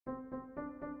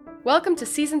Welcome to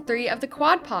Season 3 of the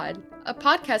QuadPod, a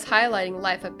podcast highlighting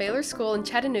life at Baylor School in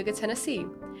Chattanooga, Tennessee.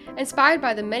 Inspired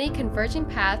by the many converging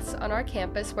paths on our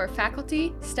campus where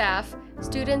faculty, staff,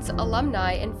 students,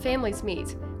 alumni, and families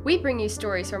meet, we bring you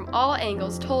stories from all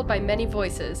angles told by many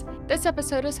voices. This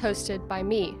episode is hosted by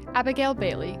me, Abagail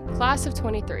Bailey, class of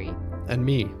 23. And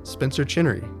me, Spencer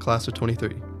Chinery, class of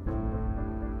 23.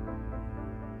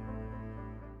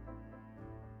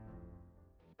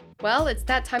 Well, it's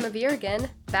that time of year again,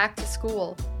 back to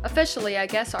school. Officially, I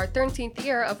guess, our 13th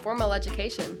year of formal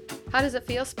education. How does it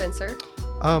feel, Spencer?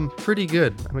 Pretty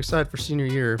good. I'm excited for senior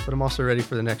year, but I'm also ready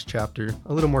for the next chapter.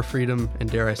 A little more freedom and,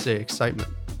 dare I say, excitement.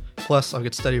 Plus, I'll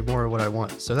get to study more of what I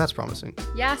want, so that's promising.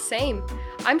 Yeah, same.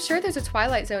 I'm sure there's a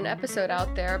Twilight Zone episode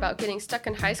out there about getting stuck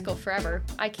in high school forever.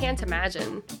 I can't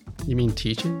imagine. You mean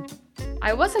teaching?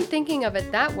 I wasn't thinking of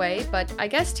it that way, but I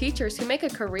guess teachers who make a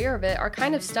career of it are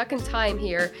kind of stuck in time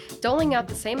here, doling out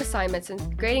the same assignments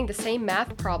and grading the same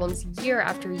math problems year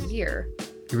after year.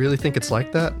 You really think it's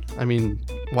like that? I mean,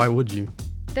 why would you?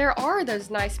 There are those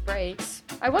nice breaks.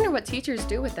 I wonder what teachers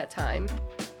do with that time.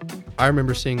 I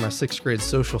remember seeing my 6th grade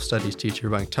social studies teacher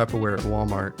buying Tupperware at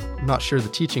Walmart. I'm not sure the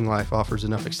teaching life offers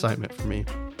enough excitement for me.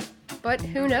 But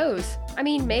who knows? I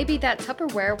mean, maybe that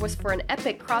Tupperware was for an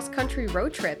epic cross-country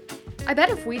road trip. I bet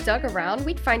if we dug around,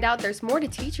 we'd find out there's more to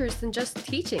teachers than just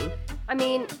teaching. I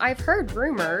mean, I've heard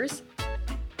rumors.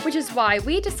 Which is why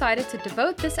we decided to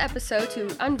devote this episode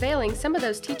to unveiling some of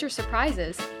those teacher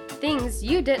surprises, things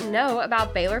you didn't know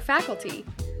about Baylor faculty.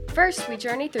 First, we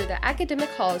journey through the academic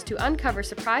halls to uncover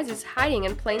surprises hiding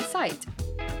in plain sight.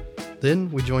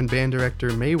 Then we joined band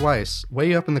director Mae Weiss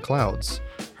way up in the clouds,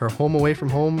 her home away from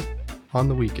home on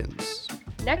the weekends.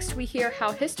 Next, we hear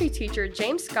how history teacher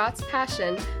James Scott's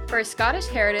passion for his Scottish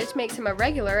heritage makes him a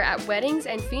regular at weddings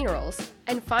and funerals.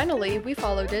 And finally, we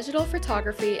follow digital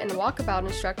photography and walkabout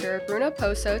instructor Bruno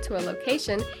Poco to a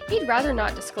location he'd rather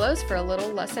not disclose for a little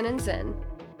lesson in Zen.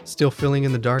 Still feeling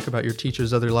in the dark about your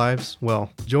teachers' other lives?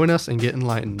 Well, join us and get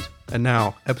enlightened. And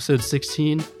now, episode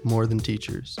 16, More Than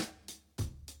Teachers.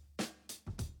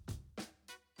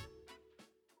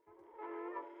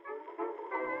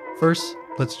 First,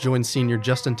 let's join senior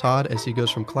Justin Todd as he goes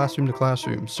from classroom to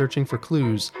classroom, searching for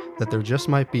clues that there just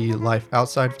might be life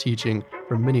outside of teaching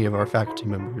for many of our faculty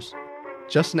members.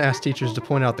 Justin asked teachers to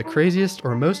point out the craziest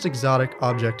or most exotic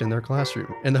object in their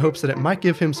classroom, in the hopes that it might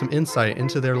give him some insight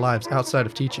into their lives outside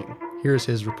of teaching. Here's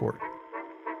his report.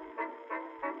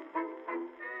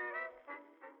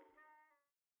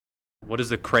 What is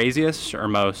the craziest or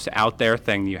most out there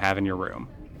thing you have in your room?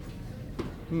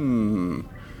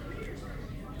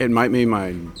 It might be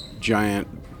my giant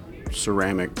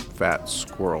ceramic fat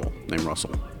squirrel named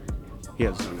Russell. He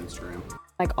has his own Instagram.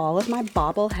 Like all of my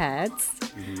bobbleheads,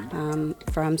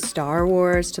 from Star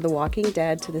Wars to The Walking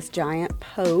Dead to this giant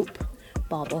Pope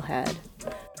bobblehead.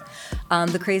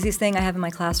 The craziest thing I have in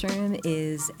my classroom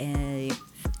is a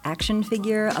action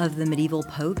figure of the medieval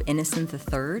Pope, Innocent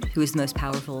III, who was the most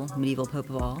powerful medieval Pope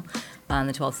of all in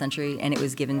the 12th century, and it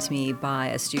was given to me by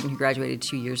a student who graduated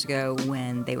 2 years ago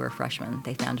when they were freshmen.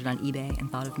 They found it on eBay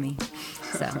and thought of me.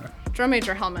 So, drum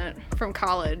major helmet from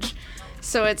college.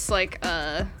 So it's like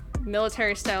a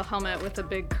military-style helmet with a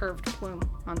big curved plume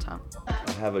on top.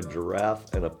 I have a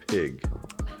giraffe and a pig.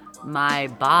 My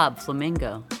Bob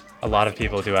flamingo. A lot of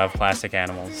people do have plastic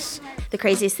animals. The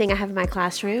craziest thing I have in my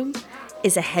classroom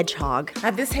is a hedgehog. I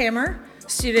have this hammer.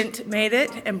 Student made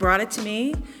it and brought it to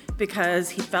me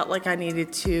because he felt like I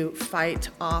needed to fight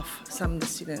off some of the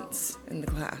students in the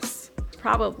class.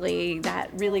 Probably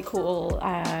that really cool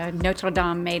Notre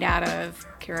Dame made out of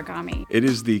kirigami. It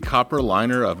is the copper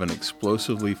liner of an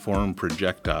explosively formed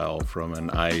projectile from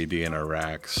an IED in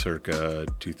Iraq circa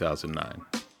 2009.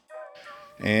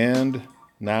 And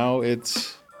now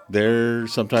they're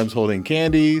sometimes holding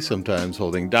candy, sometimes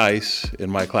holding dice in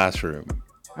my classroom.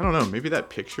 I don't know, maybe that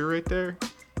picture right there?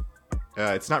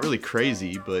 It's not really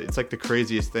crazy, but it's like the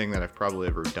craziest thing that I've probably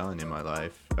ever done in my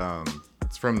life.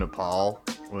 It's from Nepal,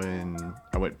 when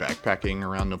I went backpacking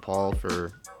around Nepal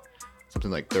for something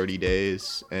like 30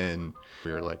 days, and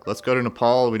we were like, let's go to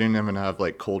Nepal. We didn't even have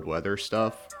like cold weather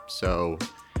stuff, so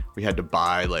we had to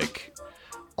buy like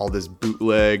all this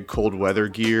bootleg cold weather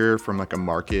gear from like a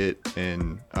market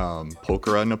in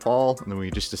Pokhara, Nepal, and then we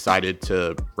just decided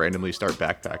to randomly start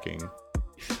backpacking.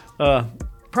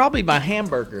 Probably my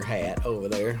hamburger hat over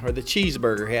there, or the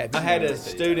cheeseburger hat. I had a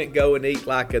student go and eat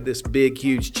like this big,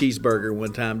 huge cheeseburger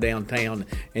one time downtown,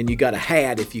 and you got a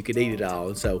hat if you could eat it all.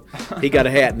 And so he got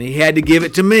a hat, and he had to give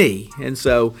it to me. And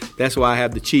so that's why I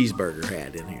have the cheeseburger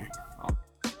hat in here.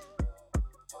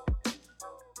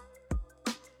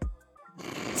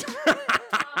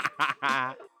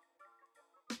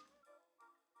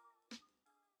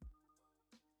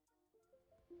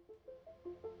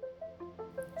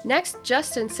 Next,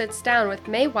 Justin sits down with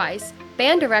Mae Weiss,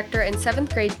 band director and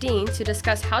 7th grade dean, to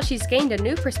discuss how she's gained a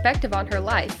new perspective on her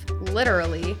life,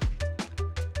 literally.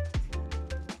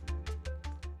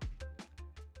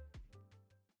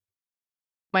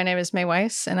 My name is Mae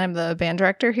Weiss, and I'm the band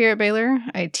director here at Baylor.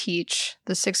 I teach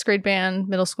the 6th grade band,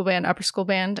 middle school band, upper school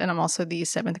band, and I'm also the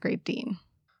 7th grade dean.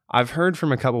 I've heard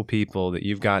from a couple people that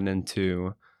you've gotten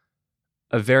into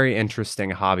a very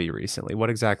interesting hobby recently. What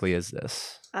exactly is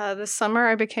this? This summer,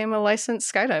 I became a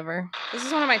licensed skydiver. This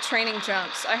is one of my training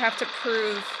jumps. I have to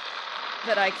prove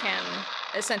that I can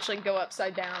essentially go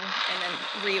upside down and then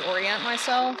reorient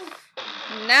myself.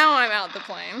 Now I'm out the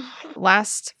plane.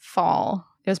 Last fall,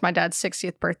 it was my dad's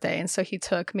 60th birthday, and so he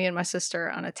took me and my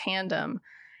sister on a tandem,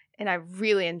 and I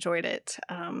really enjoyed it.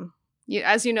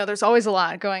 As you know, there's always a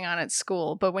lot going on at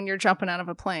school, but when you're jumping out of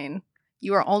a plane,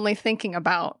 you are only thinking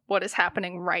about what is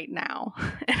happening right now.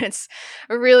 And it's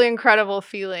a really incredible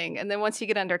feeling. And then once you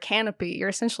get under canopy, you're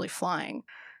essentially flying.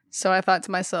 So I thought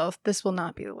to myself, this will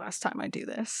not be the last time I do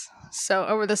this. So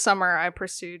over the summer, I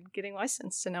pursued getting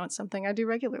licensed, and now it's something I do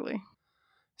regularly.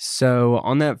 So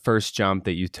on that first jump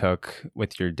that you took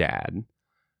with your dad,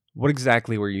 what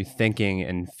exactly were you thinking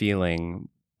and feeling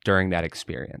during that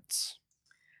experience?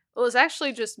 Well, it was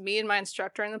actually just me and my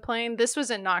instructor in the plane. This was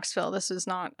in Knoxville. This is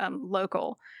not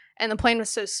local. And the plane was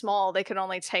so small, they could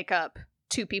only take up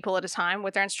 2 people at a time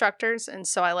with their instructors. And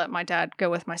so I let my dad go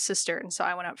with my sister. And so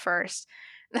I went up first.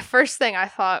 The first thing I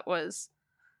thought was,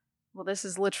 well, this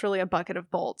is literally a bucket of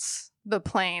bolts. The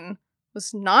plane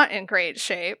was not in great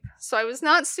shape. So I was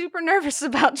not super nervous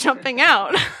about jumping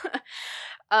out.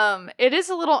 It is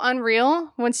a little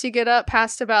unreal. Once you get up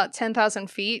past about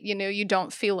 10,000 feet, you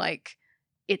don't feel like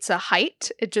it's a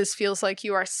height. It just feels like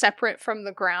you are separate from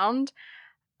the ground.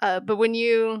 But when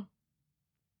you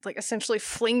essentially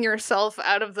fling yourself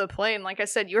out of the plane, like I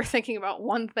said, you're thinking about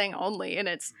one thing only, and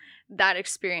it's that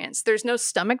experience. There's no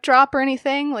stomach drop or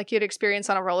anything like you'd experience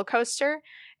on a roller coaster.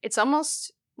 It's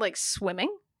almost like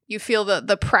swimming. You feel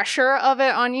the pressure of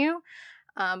it on you.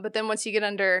 But then once you get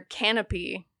under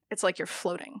canopy, it's like you're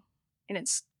floating, and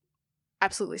it's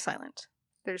absolutely silent.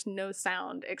 There's no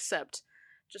sound except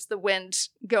just the wind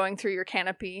going through your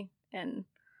canopy and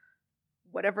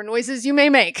whatever noises you may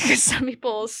make. Some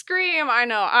people scream. I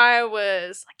know I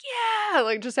was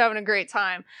just having a great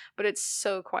time, but it's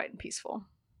so quiet and peaceful.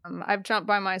 I've jumped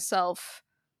by myself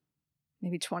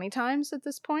maybe 20 times at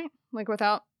this point,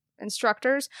 without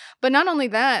instructors. But not only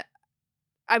that,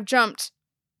 I've jumped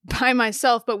by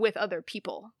myself, but with other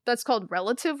people. That's called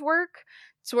relative work.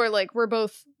 It's where we're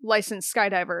both licensed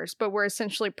skydivers, but we're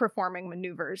essentially performing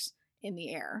maneuvers in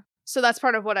the air. So that's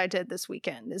part of what I did this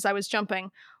weekend, is I was jumping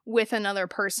with another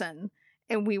person,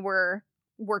 and we were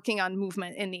working on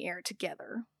movement in the air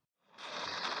together.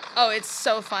 Oh, it's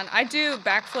so fun. I do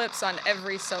backflips on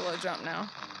every solo jump now.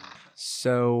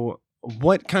 So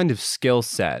what kind of skill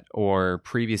set or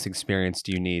previous experience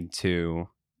do you need to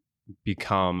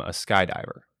become a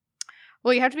skydiver?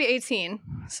 Well, you have to be 18,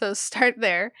 so start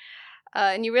there.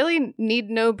 And you really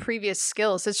need no previous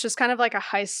skills. It's just kind of like a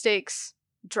high-stakes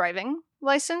driving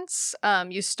license.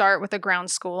 You start with a ground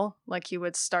school, like you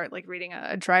would start reading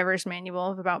a driver's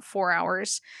manual of about 4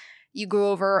 hours. You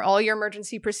go over all your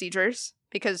emergency procedures,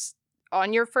 because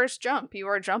on your first jump, you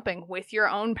are jumping with your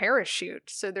own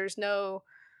parachute. So there's no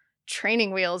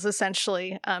training wheels,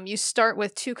 essentially. You start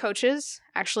with 2 coaches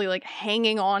actually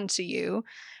hanging on to you.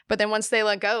 But then once they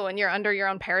let go and you're under your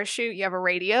own parachute, you have a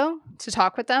radio to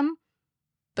talk with them.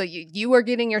 But you are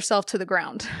getting yourself to the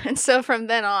ground. And so from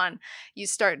then on, you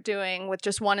start doing with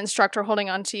just one instructor holding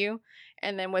on to you,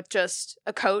 and then with just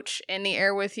a coach in the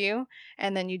air with you.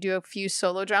 And then you do a few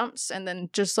solo jumps. And then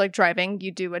just like driving,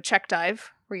 you do a check dive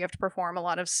where you have to perform a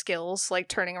lot of skills, like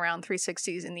turning around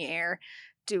 360s in the air,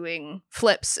 doing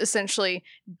flips, essentially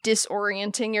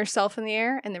disorienting yourself in the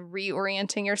air and then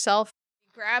reorienting yourself.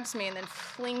 He grabs me and then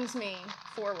flings me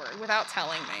forward without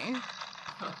telling me.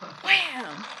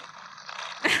 Wham!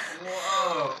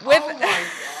 Whoa. Oh my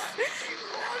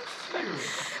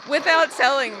God. Without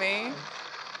telling me.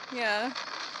 Yeah.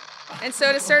 And so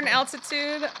at a certain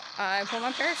altitude, I pull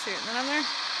my parachute and then I'm there.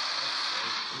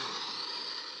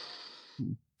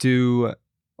 Do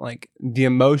the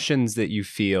emotions that you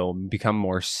feel become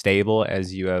more stable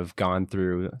as you have gone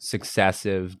through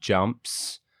successive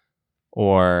jumps?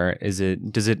 Or does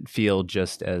it feel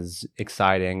just as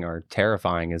exciting or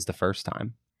terrifying as the first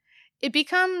time? It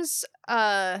becomes,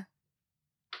 as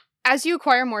you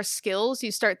acquire more skills,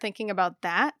 you start thinking about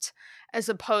that as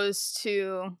opposed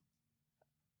to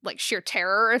sheer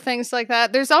terror or things like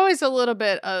that. There's always a little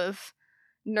bit of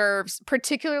nerves,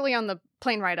 particularly on the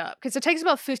plane ride up, because it takes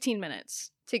about 15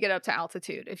 minutes to get up to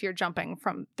altitude if you're jumping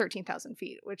from 13,000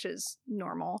 feet, which is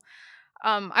normal.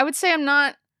 I would say I'm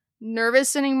not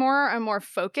nervous anymore. I'm more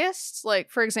focused. Like,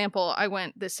 for example, I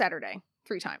went this Saturday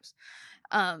 3 times.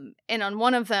 And on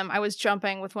one of them, I was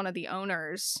jumping with one of the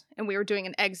owners, and we were doing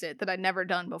an exit that I'd never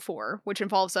done before, which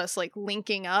involves us like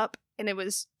linking up. And it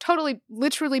was totally,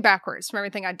 literally backwards from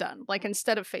everything I'd done. Like,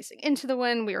 instead of facing into the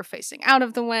wind, we were facing out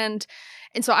of the wind.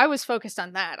 And so I was focused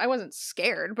on that. I wasn't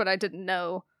scared, but I didn't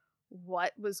know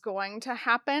what was going to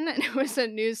happen. And it was a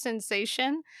new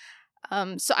sensation.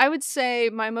 So I would say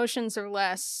my emotions are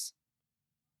less,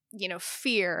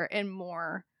 fear and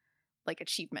more like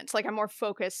achievements. Like, I'm more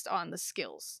focused on the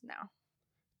skills now.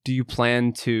 Do you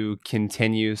plan to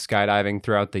continue skydiving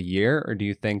throughout the year, or do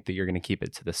you think that you're going to keep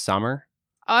it to the summer?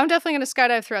 Oh, I'm definitely going to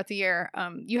skydive throughout the year.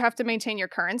 You have to maintain your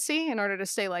currency in order to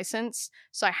stay licensed.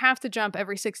 So I have to jump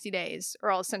every 60 days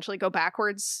or I'll essentially go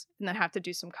backwards and then have to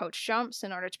do some coach jumps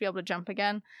in order to be able to jump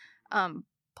again.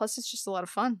 Plus, it's just a lot of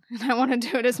fun and I want to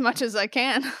do it as much as I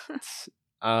can.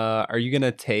 Are you going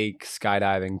to take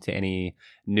skydiving to any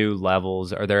new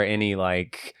levels? Are there any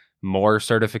more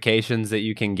certifications that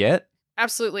you can get?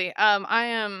 Absolutely. I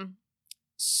am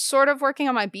sort of working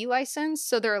on my B license.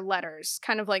 So there are letters,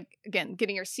 kind of like, again,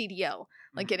 getting your CDL,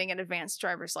 like getting an advanced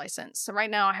driver's license. So right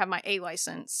now I have my A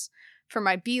license. For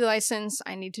my B license,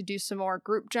 I need to do some more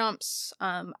group jumps.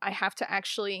 I have to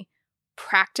actually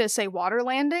practice a water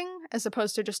landing as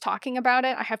opposed to just talking about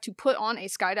it. I have to put on a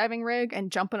skydiving rig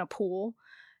and jump in a pool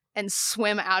and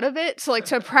swim out of it. So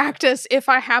to practice, if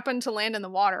I happen to land in the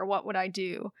water, what would I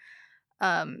do?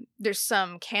 There's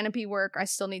some canopy work I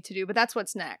still need to do, but that's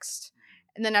what's next.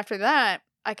 And then after that,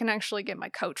 I can actually get my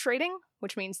coach rating,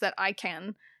 which means that I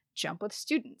can jump with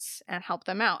students and help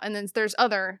them out. And then there's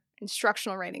other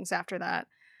instructional ratings after that.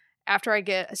 After I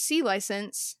get a C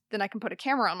license, then I can put a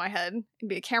camera on my head and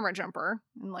be a camera jumper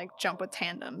and jump with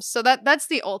tandems. So that's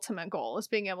the ultimate goal, is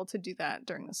being able to do that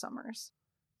during the summers.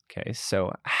 Okay,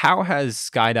 so how has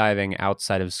skydiving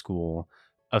outside of school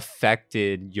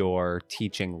affected your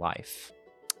teaching life?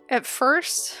 At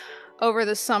first, over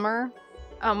the summer,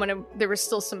 when there was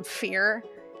still some fear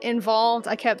involved,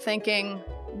 I kept thinking,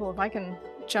 well, if I can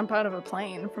jump out of a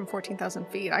plane from 14,000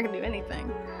 feet, I can do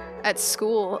anything at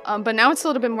school. But now it's a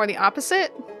little bit more the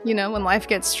opposite. When life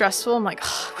gets stressful, I'm like,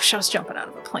 oh, I wish I was jumping out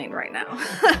of a plane right now.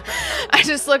 I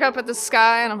just look up at the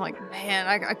sky and I'm like, man,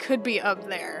 I could be up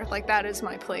there. Like, that is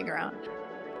my playground.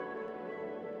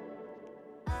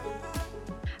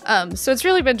 So it's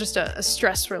really been just a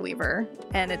stress reliever,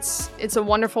 and it's a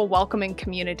wonderful, welcoming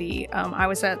community. I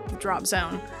was at the drop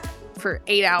zone for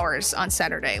 8 hours on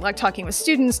Saturday, talking with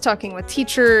students, talking with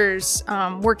teachers,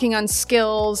 working on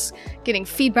skills, getting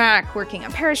feedback, working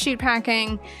on parachute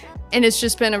packing, and it's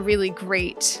just been a really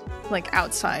great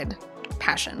outside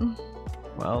passion.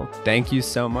 Well, thank you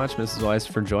so much, Mrs. Weiss,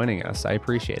 for joining us. I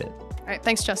appreciate it. All right,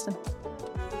 thanks, Justin.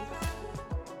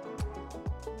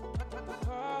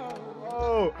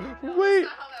 Oh, wait,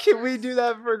 can we do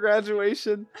that for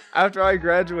graduation? After I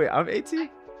graduate, I'm 18.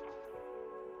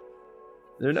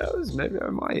 Who knows? Maybe I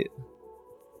might.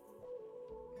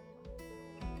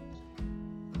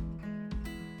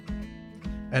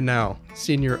 And now,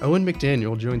 senior Owen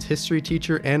McDaniel joins history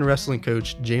teacher and wrestling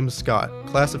coach James Scott,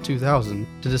 class of 2000,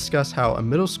 to discuss how a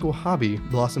middle school hobby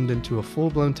blossomed into a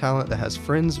full-blown talent that has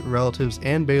friends, relatives,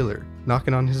 and Baylor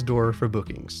knocking on his door for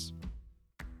bookings.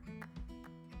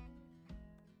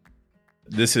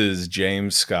 This is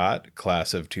James Scott,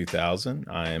 class of 2000.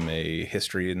 I am a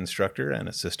history instructor and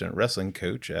assistant wrestling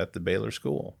coach at the Baylor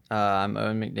School. I'm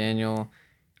Owen McDaniel,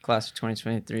 class of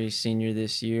 2023, senior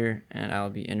this year, and I'll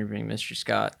be interviewing Mr.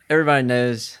 Scott. Everybody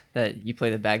knows that you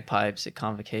play the bagpipes at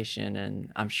Convocation and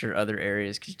I'm sure other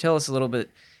areas. Could you tell us a little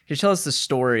bit, could you tell us the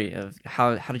story of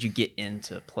how did you get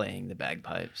into playing the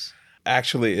bagpipes?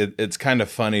 Actually, it's kind of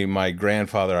funny. My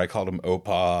grandfather, I called him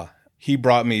Opa. He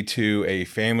brought me to a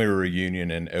family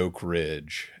reunion in Oak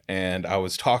Ridge, and I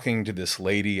was talking to this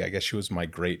lady. I guess she was my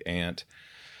great aunt.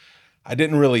 I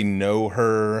didn't really know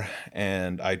her,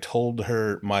 and I told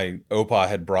her my Opa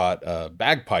had brought a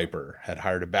bagpiper, had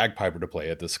hired a bagpiper to play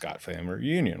at the Scott family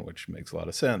reunion, which makes a lot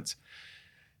of sense.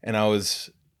 And I was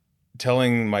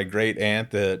telling my great aunt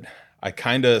that I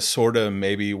kind of sort of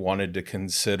maybe wanted to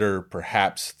consider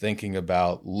perhaps thinking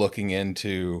about looking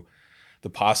into the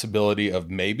possibility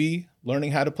of maybe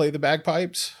learning how to play the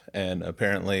bagpipes. And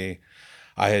apparently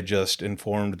I had just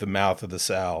informed the mouth of the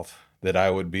South that I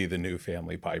would be the new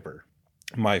family piper.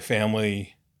 My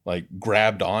family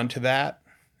grabbed onto that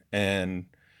and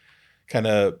kind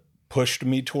of pushed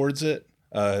me towards it.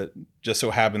 Just so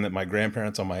happened that my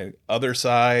grandparents on my other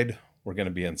side were going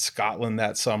to be in Scotland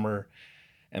that summer.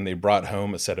 and they brought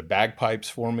home a set of bagpipes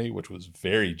for me, which was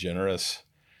very generous.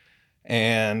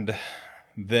 And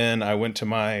then I went to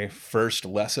my first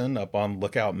lesson up on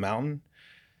Lookout Mountain,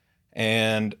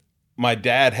 and my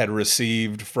dad had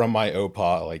received from my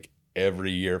OPA, like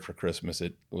every year for Christmas,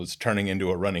 it was turning into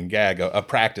a running gag, a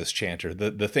practice chanter,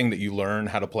 the thing that you learn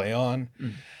how to play on.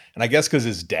 Mm. And I guess because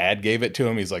his dad gave it to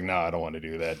him, he's like, no, I don't want to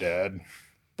do that, Dad.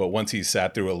 But once he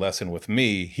sat through a lesson with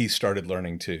me, he started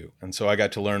learning too. And so I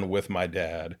got to learn with my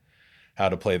dad how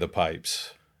to play the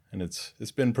pipes. And it's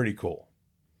been pretty cool.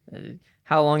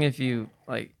 How long have you,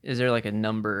 is there a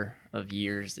number of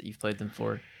years that you've played them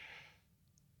for?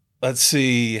 Let's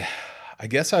see. I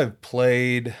guess I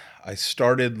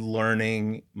started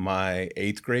learning my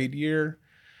 8th grade year,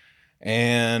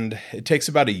 and it takes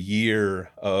about a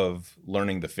year of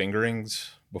learning the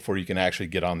fingerings before you can actually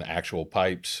get on the actual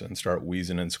pipes and start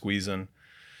wheezing and squeezing.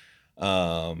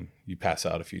 You pass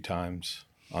out a few times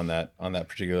on that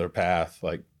particular path.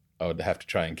 I would have to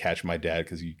try and catch my dad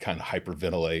because you kind of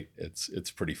hyperventilate.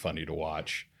 It's pretty funny to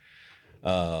watch.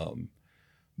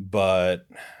 But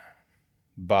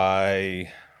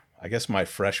by, I guess, my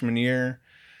freshman year,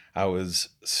 I was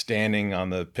standing on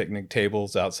the picnic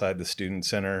tables outside the student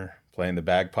center playing the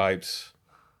bagpipes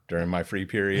during my free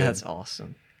period. That's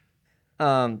awesome.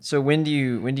 So when do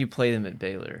you play them at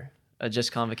Baylor?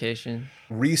 Just convocation?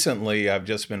 Recently, I've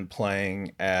just been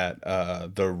playing at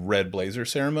the Red Blazer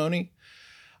ceremony.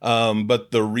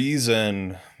 But the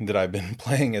reason that I've been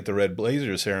playing at the Red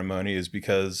Blazer ceremony is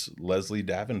because Leslie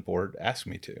Davenport asked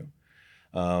me to.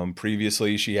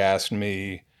 Previously, she asked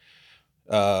me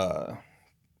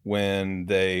when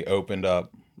they opened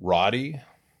up Roddy.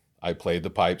 I played the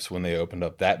pipes when they opened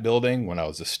up that building when I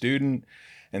was a student.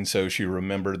 And so she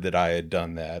remembered that I had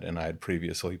done that, and I had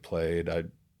previously played.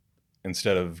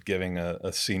 Instead of giving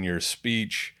a senior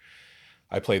speech,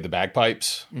 I played the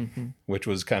bagpipes, which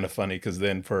was kind of funny because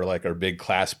then for our big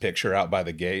class picture out by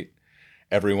the gate,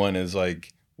 everyone is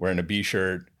wearing a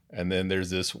B-shirt, and then there's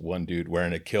this one dude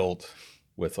wearing a kilt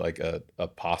with a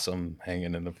possum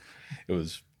hanging in the. It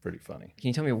was pretty funny. Can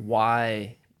you tell me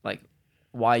why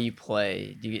you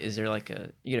play? Is there you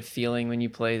get a feeling when you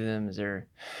play them? Is there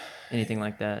anything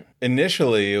like that?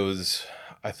 Initially,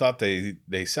 I thought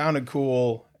they sounded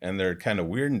cool and they're kind of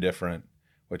weird and different,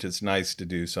 which it's nice to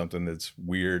do something that's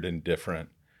weird and different.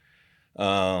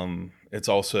 It's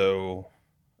also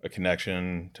a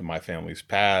connection to my family's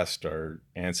past, our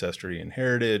ancestry and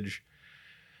heritage,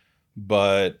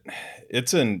 but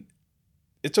it's a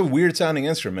weird sounding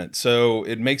instrument. So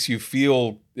it makes you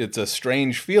feel, it's a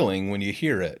strange feeling when you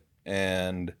hear it.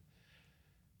 And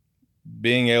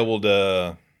being able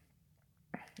to,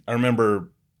 I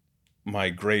remember my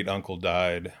great uncle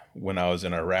died when I was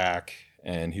in Iraq,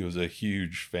 and he was a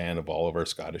huge fan of all of our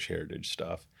Scottish heritage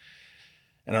stuff.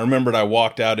 And I remembered I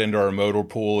walked out into our motor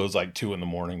pool. It was 2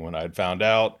 a.m. when I'd found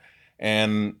out,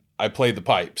 and I played the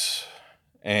pipes,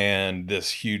 and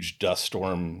this huge dust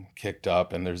storm kicked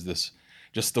up, and there's this,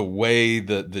 just the way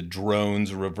the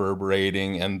drones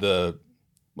reverberating, and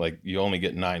you only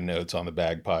get 9 notes on the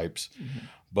bagpipes,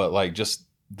 but just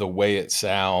the way it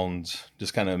sounds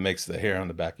just kind of makes the hair on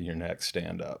the back of your neck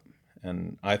stand up.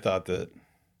 And I thought that,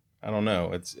 I don't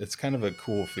know, it's kind of a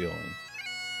cool feeling.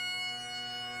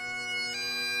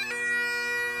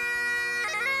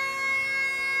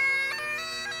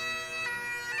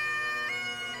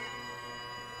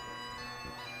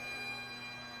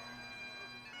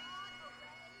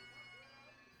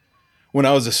 When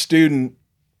I was a student,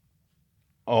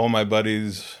 all my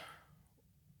buddies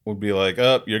would be like,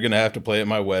 oh, you're going to have to play at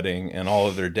my wedding. And all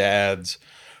of their dads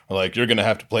are like, you're going to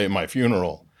have to play at my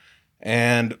funeral.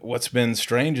 And what's been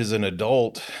strange as an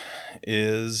adult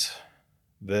is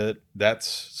that that's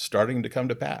starting to come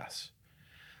to pass.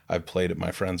 I've played at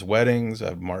my friends' weddings.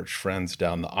 I've marched friends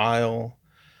down the aisle.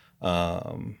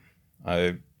 When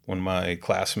my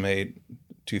classmate,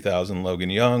 2000 Logan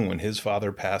Young, when his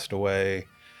father passed away,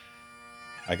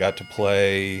 I got to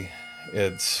play.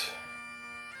 It's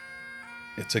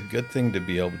a good thing to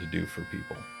be able to do for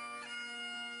people.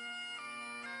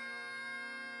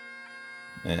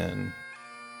 And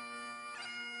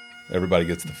everybody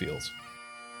gets the feels.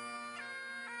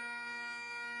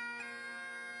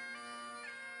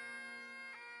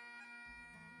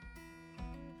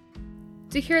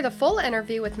 To hear the full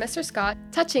interview with Mr. Scott,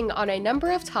 touching on a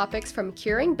number of topics from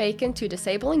curing bacon to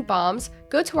disabling bombs,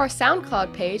 go to our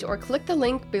SoundCloud page or click the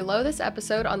link below this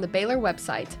episode on the Baylor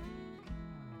website.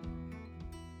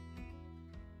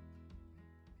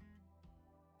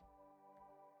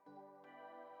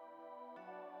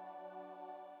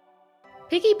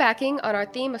 Piggybacking on our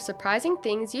theme of surprising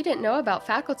things you didn't know about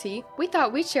faculty, we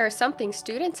thought we'd share something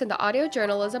students in the audio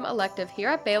journalism elective here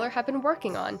at Baylor have been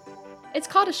working on. It's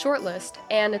called a short list,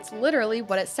 and it's literally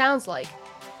what it sounds like.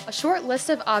 A short list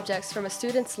of objects from a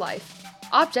student's life.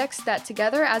 Objects that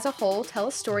together as a whole tell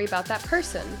a story about that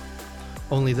person.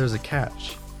 Only there's a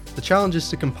catch. The challenge is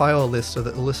to compile a list so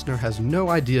that the listener has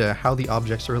no idea how the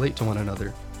objects relate to one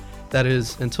another. That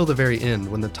is, until the very end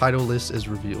when the title list is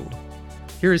revealed.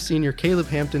 Here is senior Caleb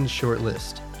Hampton's short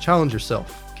list. Challenge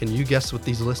yourself. Can you guess what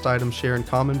these list items share in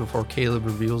common before Caleb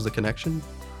reveals the connection?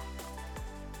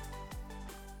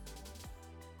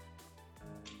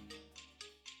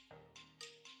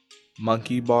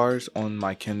 Monkey bars on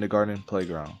my kindergarten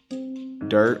playground.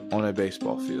 Dirt on a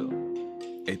baseball field.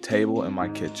 A table in my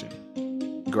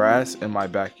kitchen. Grass in my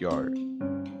backyard.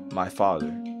 My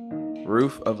father.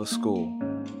 Roof of a school.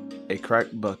 A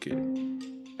cracked bucket.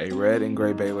 A red and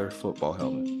gray Baylor football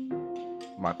helmet.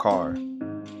 My car.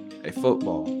 A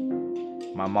football.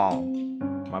 My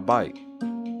mom. My bike.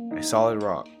 A solid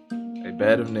rock. A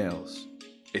bed of nails.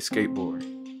 A skateboard.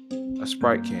 A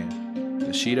Sprite can.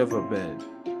 The sheet of a bed.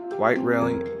 White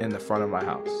railing in the front of my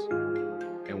house.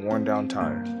 A worn down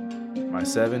tire. My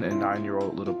 7 and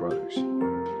 9-year-old little brothers.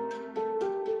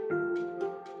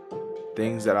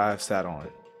 Things that I have sat on.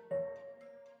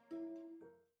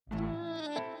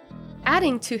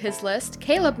 Adding to his list,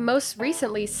 Caleb most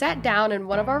recently sat down in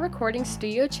one of our recording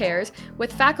studio chairs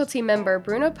with faculty member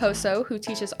Bruno Poco, who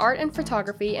teaches art and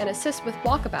photography and assists with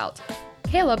Walkabout.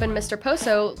 Caleb and Mr.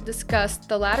 Poco discussed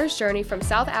the latter's journey from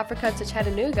South Africa to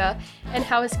Chattanooga and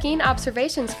how his keen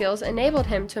observation skills enabled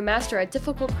him to master a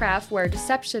difficult craft where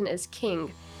deception is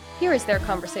king. Here is their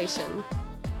conversation.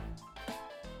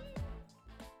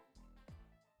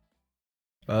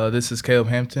 This is Caleb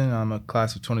Hampton. I'm a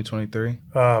class of 2023.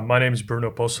 My name is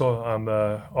Bruno Poco. I'm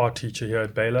an art teacher here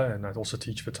at Baylor, and I also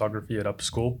teach photography at Upper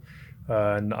School.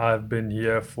 And I've been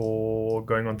here for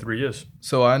going on 3 years.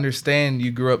 So I understand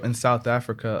you grew up in South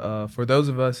Africa. For those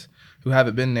of us who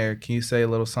haven't been there, can you say a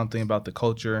little something about the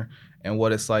culture and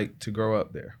what it's like to grow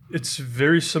up there? It's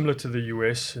very similar to the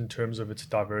US in terms of its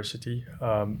diversity.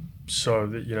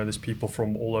 There's people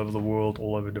from all over the world,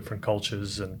 all over different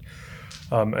cultures, and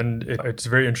it's a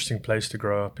very interesting place to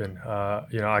grow up in.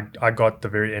 I got the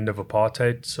very end of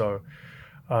apartheid, so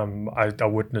I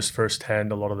witnessed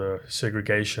firsthand a lot of the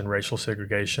segregation, racial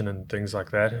segregation and things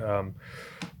like that.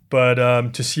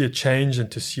 But to see it change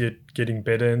and to see it getting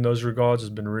better in those regards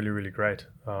has been really, really great.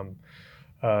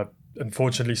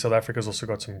 Unfortunately, South Africa's also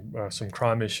got some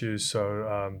crime issues,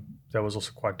 so that was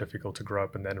also quite difficult to grow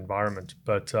up in that environment.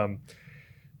 But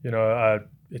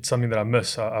it's something that I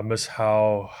miss. I miss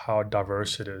how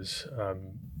diverse it is.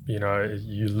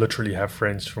 You literally have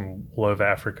friends from all over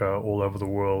Africa, all over the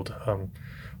world,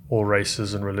 all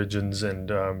races and religions, and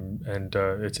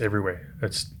it's everywhere.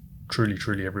 It's truly,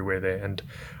 truly everywhere there, and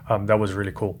that was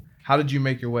really cool. How did you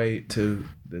make your way to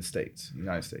the States,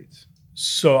 United States?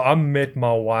 So I met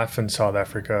my wife in South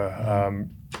Africa.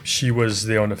 She was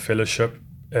there on a fellowship,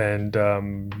 and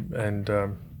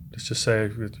let's just say,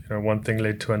 one thing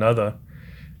led to another.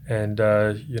 And,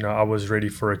 I was ready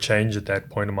for a change at that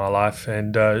point in my life.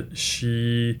 And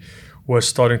she was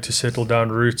starting to settle down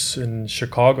roots in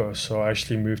Chicago. So I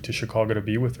actually moved to Chicago to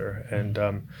be with her. And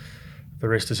the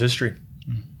rest is history.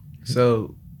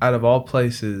 So out of all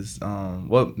places,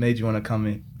 what made you want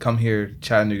to come here,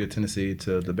 Chattanooga, Tennessee,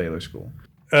 to the Baylor School?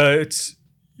 I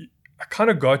kind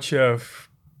of got here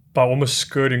by almost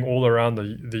skirting all around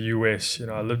the U.S.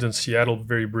 I lived in Seattle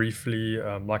very briefly.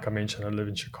 Like I mentioned, I lived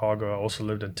in Chicago. I also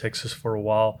lived in Texas for a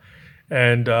while.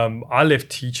 And I left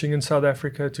teaching in South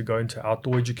Africa to go into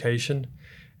outdoor education.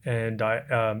 And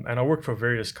I worked for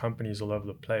various companies all over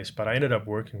the place, but I ended up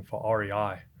working for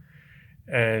REI.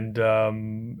 And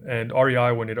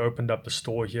REI, when it opened up the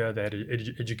store here, they had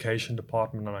an education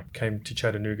department, and I came to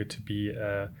Chattanooga to be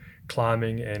a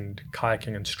climbing and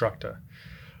kayaking instructor.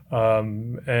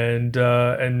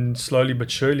 And slowly but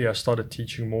surely I started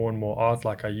teaching more and more art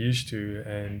like I used to,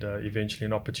 and eventually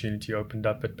an opportunity opened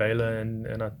up at Baylor,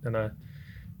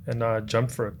 and I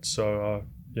jumped for it. So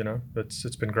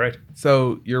it's been great.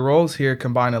 So your roles here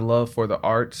combine a love for the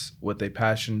arts with a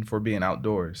passion for being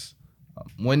outdoors.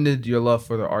 When did your love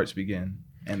for the arts begin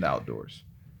and the outdoors?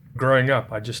 Growing up,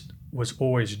 I just was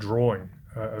always drawing.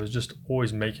 I was just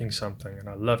always making something, and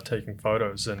I loved taking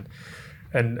photos, and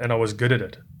I was good at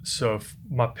it. So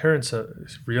my parents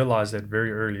realized that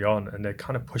very early on, and they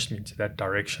kind of pushed me into that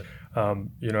direction.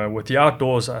 With the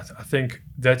outdoors, I think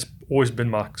that's always been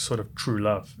my sort of true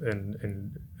love.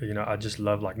 And I just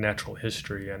love like natural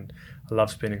history, and I love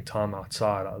spending time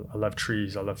outside. I love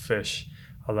trees. I love fish.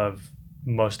 I love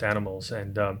most animals,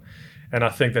 and I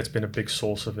think that's been a big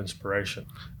source of inspiration.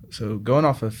 So going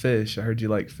off of fish, I heard you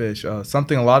like fish.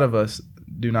 Something a lot of us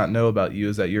do not know about you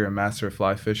is that you're a master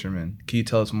fly fisherman. Can you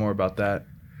tell us more about that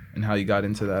and how you got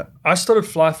into that? I started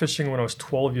fly fishing when I was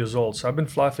 12 years old, so I've been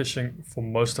fly fishing for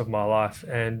most of my life.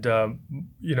 And,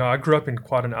 I grew up in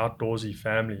quite an outdoorsy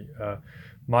family.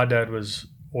 My dad was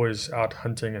always out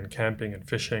hunting and camping and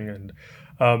fishing.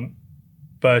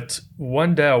 But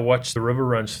one day I watched the river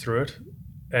runs through it,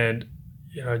 and,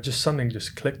 just something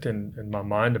just clicked in my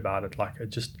mind about it. Like, it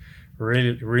just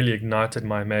really, really ignited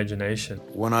my imagination.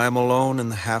 When I am alone in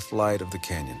the half-light of the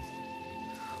canyon,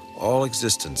 all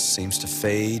existence seems to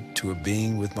fade to a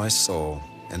being with my soul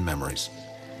and memories,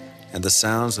 and the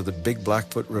sounds of the Big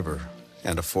Blackfoot River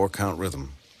and a 4-count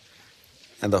rhythm,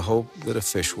 and the hope that a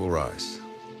fish will rise.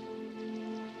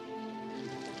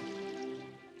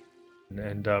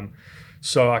 And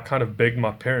so I kind of begged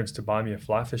my parents to buy me a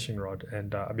fly fishing rod,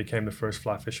 and I became the first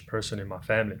fly fish person in my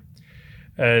family.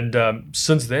 And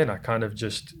since then, I kind of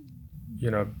just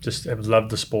have loved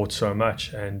the sport so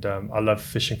much, and I love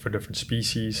fishing for different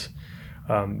species.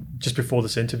 Just before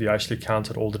this interview, I actually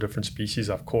counted all the different species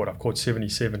I've caught. I've caught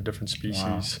 77 different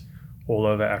species all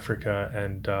over Africa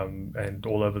and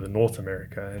all over the North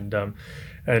America,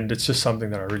 and it's just something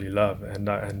that I really love, and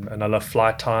I love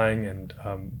fly tying, and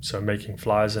so making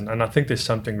flies, and I think there's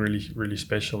something really, really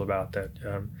special about that.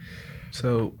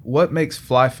 So what makes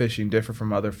fly fishing different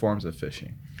from other forms of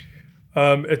fishing?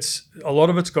 It's a lot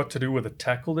of it's got to do with the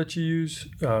tackle that you use.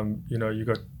 You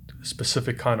got a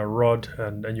specific kind of rod,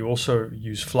 and you also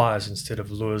use flies instead of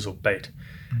lures or bait.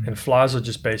 Mm-hmm. And flies are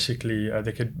just basically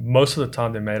most of the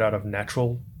time they're made out of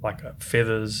natural, like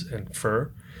feathers and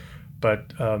fur,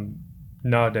 but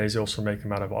nowadays they also make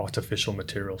them out of artificial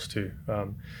materials too.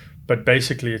 But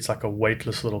basically it's like a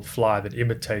weightless little fly that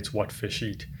imitates what fish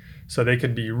eat. So they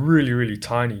can be really, really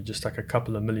tiny, just like a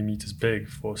couple of millimeters big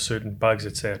for certain bugs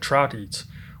that, say, a trout eats.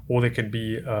 Or they can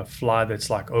be a fly that's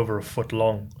like over a foot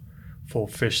long for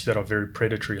fish that are very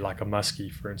predatory, like a muskie,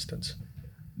 for instance.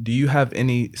 Do you have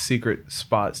any secret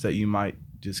spots that you might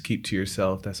just keep to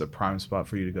yourself that's a prime spot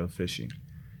for you to go fishing?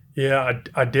 Yeah,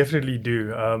 I definitely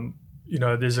do.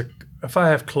 If I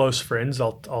have close friends,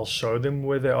 I'll show them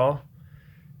where they are.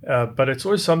 But it's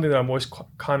always something that I'm always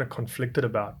kind of conflicted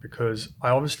about, because I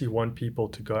obviously want people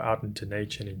to go out into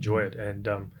nature and enjoy it,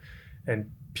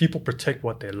 and people protect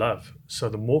what they love. So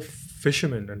the more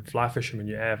fishermen and fly fishermen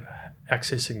you have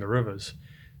accessing the rivers,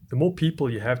 the more people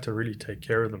you have to really take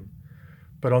care of them.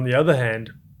 But on the other hand,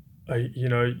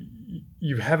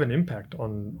 you have an impact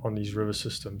on these river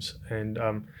systems, and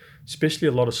especially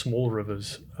a lot of small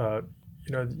rivers.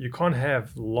 You can't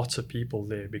have lots of people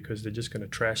there, because they're just going to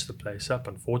trash the place up,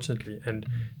 unfortunately, and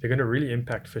they're going to really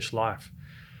impact fish life.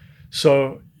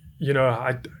 So,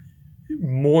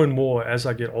 more and more as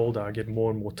I get older, I get more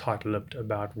and more tight-lipped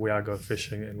about where I go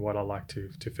fishing and what I like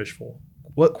to fish for.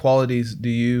 What qualities do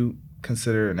you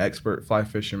consider an expert fly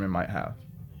fisherman might have?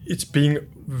 It's being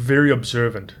very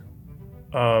observant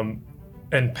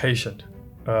and patient.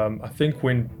 I think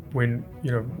when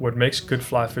what makes good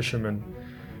fly fishermen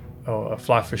or a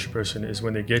fly fish person is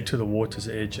when they get to the water's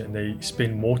edge and they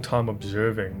spend more time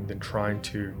observing than trying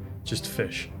to just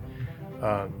fish.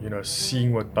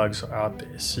 Seeing what bugs are out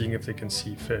there, seeing if they can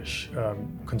see fish,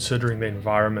 considering the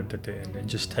environment that they're in, and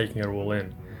just taking it all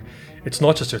in. It's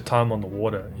not just your time on the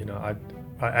water.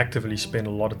 I actively spend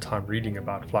a lot of time reading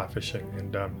about fly fishing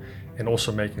and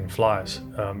also making flies.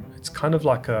 It's kind of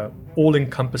like a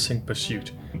all-encompassing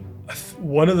pursuit.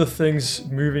 One of the things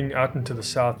moving out into the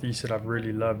southeast that I've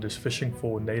really loved is fishing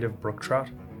for native brook trout.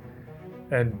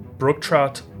 And brook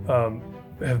trout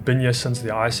have been here since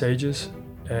the ice ages,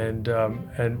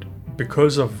 and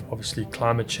because of obviously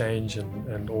climate change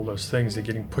and all those things, they're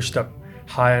getting pushed up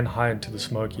higher and higher into the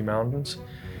Smoky Mountains,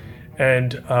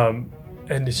 and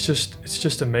it's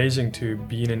just amazing to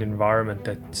be in an environment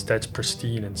that's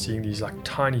pristine and seeing these like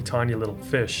tiny little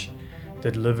fish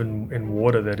that live in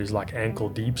water that is like ankle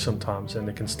deep sometimes, and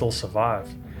they can still survive.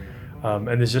 And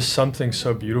there's just something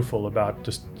so beautiful about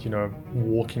just,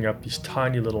 walking up these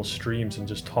tiny little streams and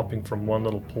just hopping from one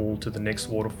little pool to the next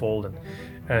waterfall.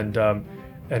 And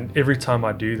every time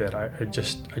I do that, I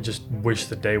just wish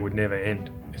the day would never end.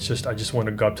 It's just, I just want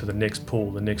to go up to the next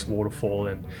pool, the next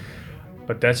waterfall.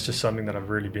 But that's just something that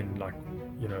I've really been like,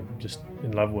 just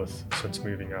in love with since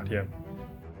moving out here.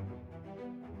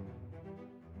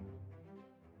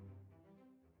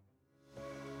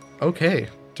 Okay,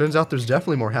 turns out there's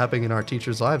definitely more happening in our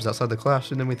teachers' lives outside the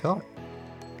classroom than we thought.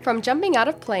 From jumping out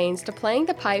of planes to playing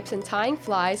the pipes and tying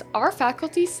flies, our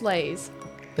faculty slays.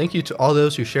 Thank you to all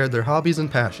those who shared their hobbies and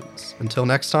passions. Until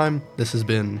next time, this has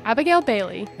been Abagail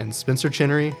Bailey and Spencer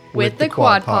Chinery with the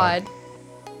QuadPod.